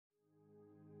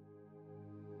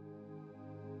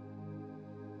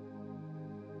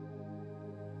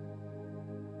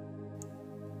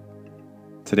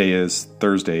Today is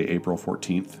Thursday, April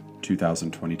 14th,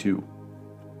 2022,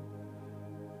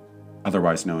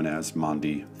 otherwise known as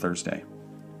Maundy Thursday.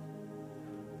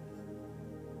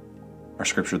 Our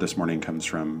scripture this morning comes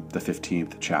from the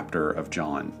 15th chapter of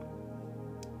John.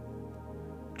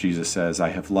 Jesus says, "I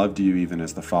have loved you even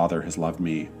as the Father has loved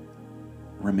me.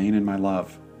 Remain in my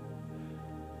love.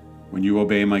 When you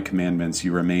obey my commandments,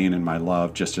 you remain in my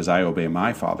love, just as I obey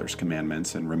my Father's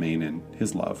commandments and remain in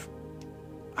his love.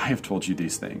 I have told you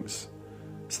these things,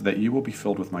 so that you will be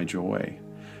filled with my joy.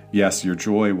 Yes, your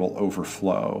joy will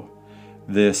overflow.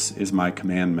 This is my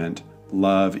commandment.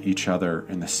 Love each other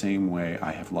in the same way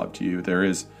I have loved you. There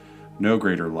is no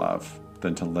greater love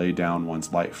than to lay down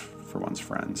one's life for one's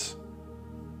friends.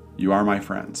 You are my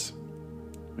friends,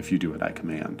 if you do what I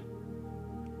command.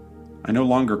 I no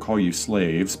longer call you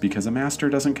slaves, because a master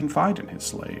doesn't confide in his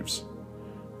slaves.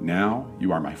 Now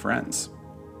you are my friends,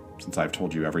 since I've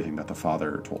told you everything that the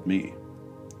Father told me.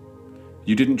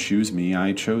 You didn't choose me,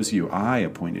 I chose you. I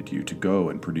appointed you to go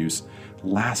and produce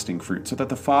lasting fruit, so that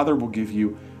the Father will give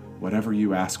you whatever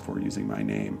you ask for using my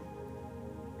name.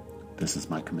 This is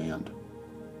my command.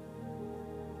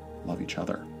 Love each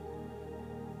other."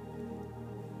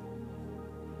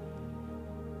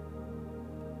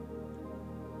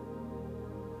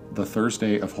 The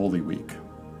Thursday of Holy Week,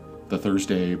 the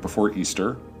Thursday before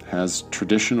Easter, has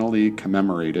traditionally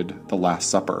commemorated the Last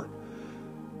Supper,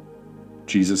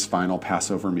 Jesus' final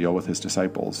Passover meal with his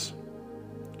disciples.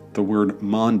 The word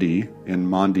Maundy in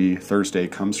Maundy Thursday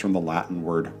comes from the Latin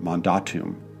word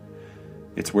mandatum.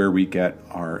 It's where we get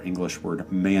our English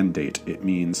word mandate. It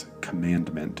means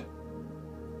commandment.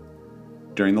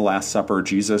 During the Last Supper,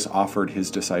 Jesus offered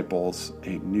his disciples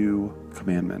a new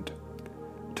commandment: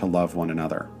 to love one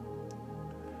another.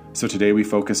 So today we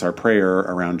focus our prayer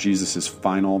around Jesus'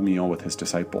 final meal with his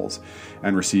disciples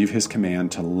and receive his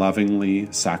command to lovingly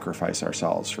sacrifice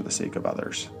ourselves for the sake of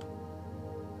others.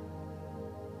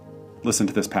 Listen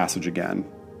to this passage again.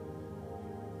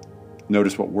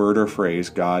 Notice what word or phrase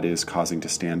God is causing to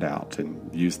stand out,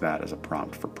 and use that as a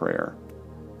prompt for prayer.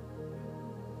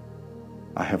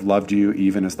 I have loved you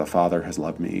even as the Father has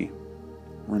loved me.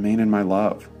 Remain in my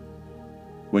love.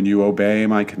 When you obey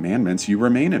my commandments, you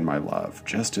remain in my love,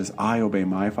 just as I obey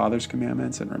my Father's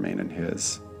commandments and remain in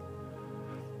his.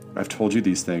 I've told you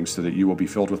these things so that you will be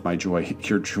filled with my joy.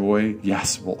 Your joy,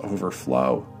 yes, will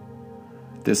overflow.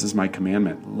 This is my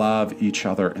commandment. Love each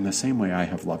other in the same way I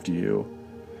have loved you.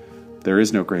 There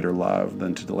is no greater love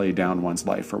than to lay down one's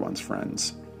life for one's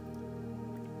friends.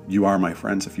 You are my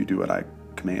friends if you do what I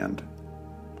command.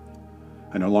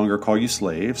 I no longer call you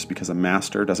slaves, because a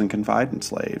master doesn't confide in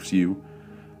slaves. You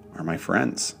are my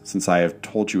friends, since I have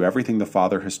told you everything the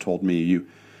Father has told me. You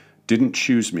didn't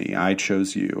choose me, I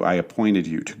chose you. I appointed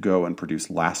you to go and produce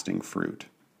lasting fruit,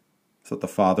 so that the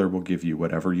Father will give you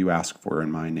whatever you ask for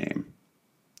in my name.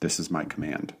 This is my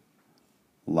command.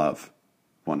 Love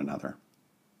one another.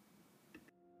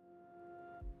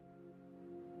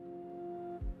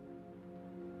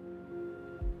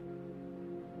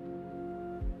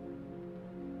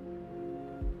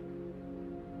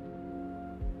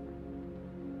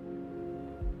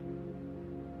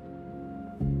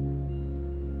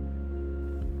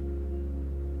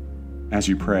 As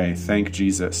you pray, thank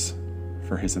Jesus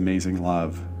for his amazing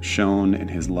love shown in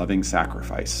his loving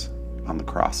sacrifice on the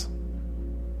cross.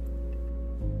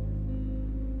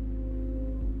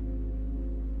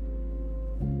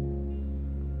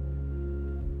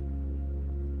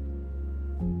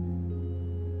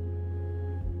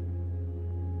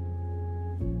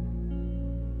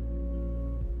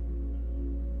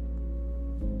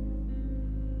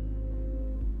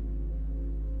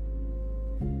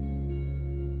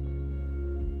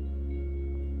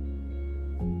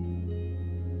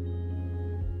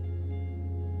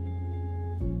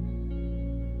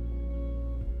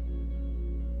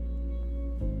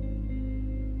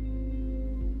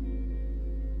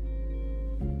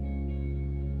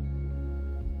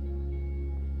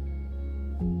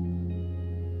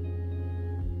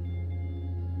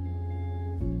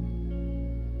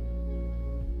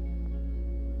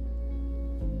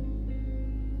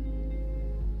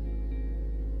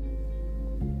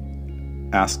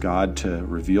 Ask God to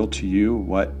reveal to you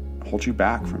what holds you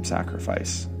back from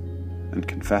sacrifice, and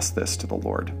confess this to the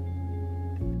Lord.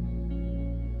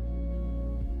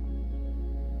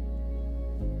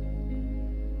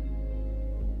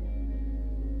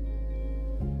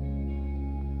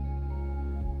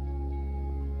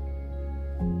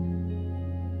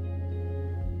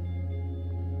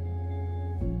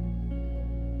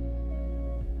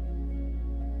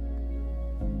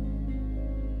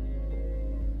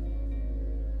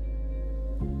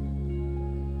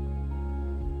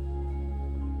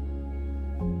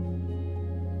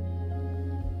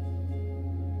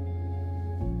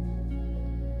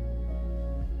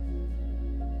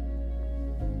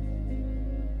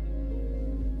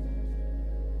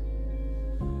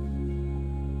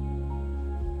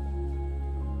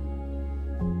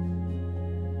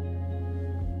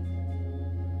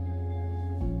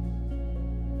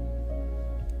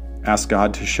 Ask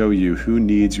God to show you who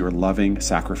needs your loving,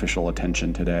 sacrificial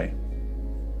attention today,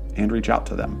 and reach out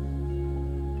to them.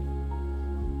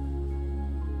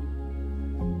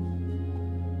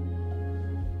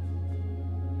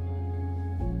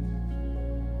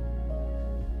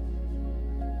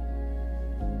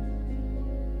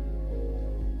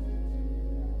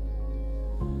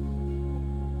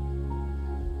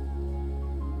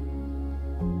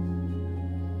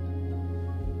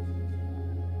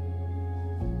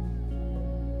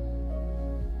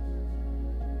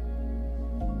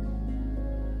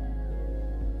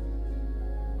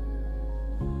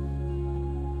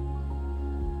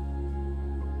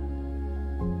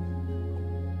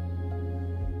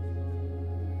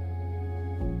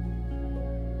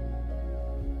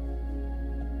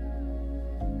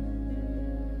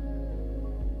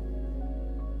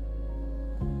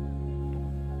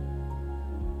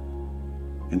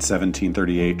 In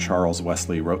 1738, Charles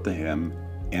Wesley wrote the hymn,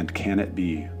 "And Can It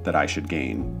Be That I Should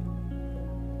Gain?"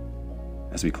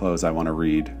 As we close, I want to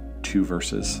read 2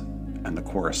 verses and the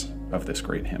chorus of this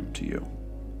great hymn to you.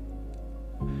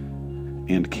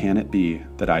 And can it be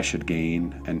that I should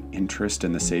gain an interest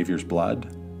in the Savior's blood?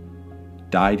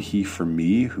 Died he for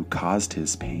me who caused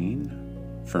his pain?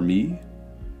 For me,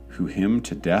 who him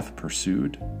to death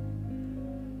pursued?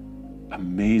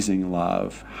 Amazing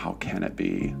love, how can it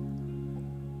be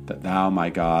that thou, my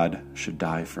God, should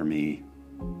die for me?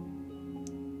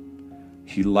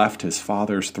 He left his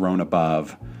Father's throne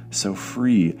above, so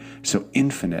free, so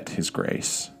infinite his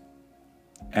grace,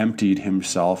 emptied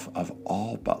himself of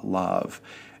all but love,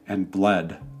 and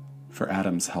bled for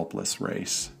Adam's helpless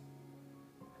race.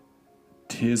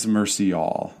 'Tis mercy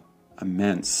all,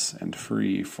 immense and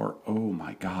free, for, oh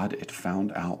my God, it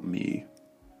found out me.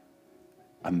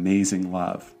 Amazing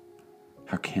love,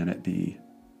 how can it be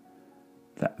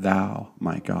that thou,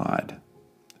 my God,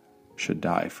 should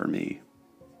die for me?